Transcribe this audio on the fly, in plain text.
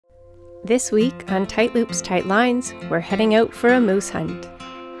This week on Tight Loops, Tight Lines, we're heading out for a moose hunt.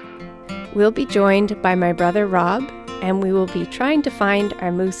 We'll be joined by my brother Rob, and we will be trying to find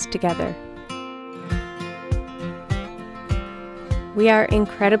our moose together. We are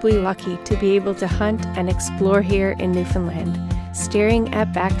incredibly lucky to be able to hunt and explore here in Newfoundland, staring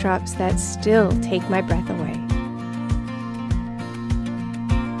at backdrops that still take my breath away.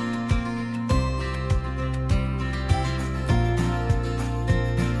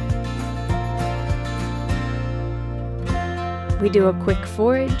 We do a quick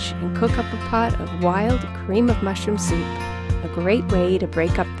forage and cook up a pot of wild cream of mushroom soup, a great way to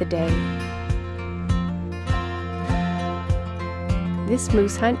break up the day. This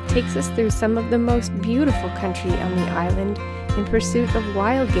moose hunt takes us through some of the most beautiful country on the island in pursuit of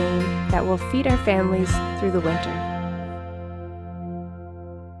wild game that will feed our families through the winter.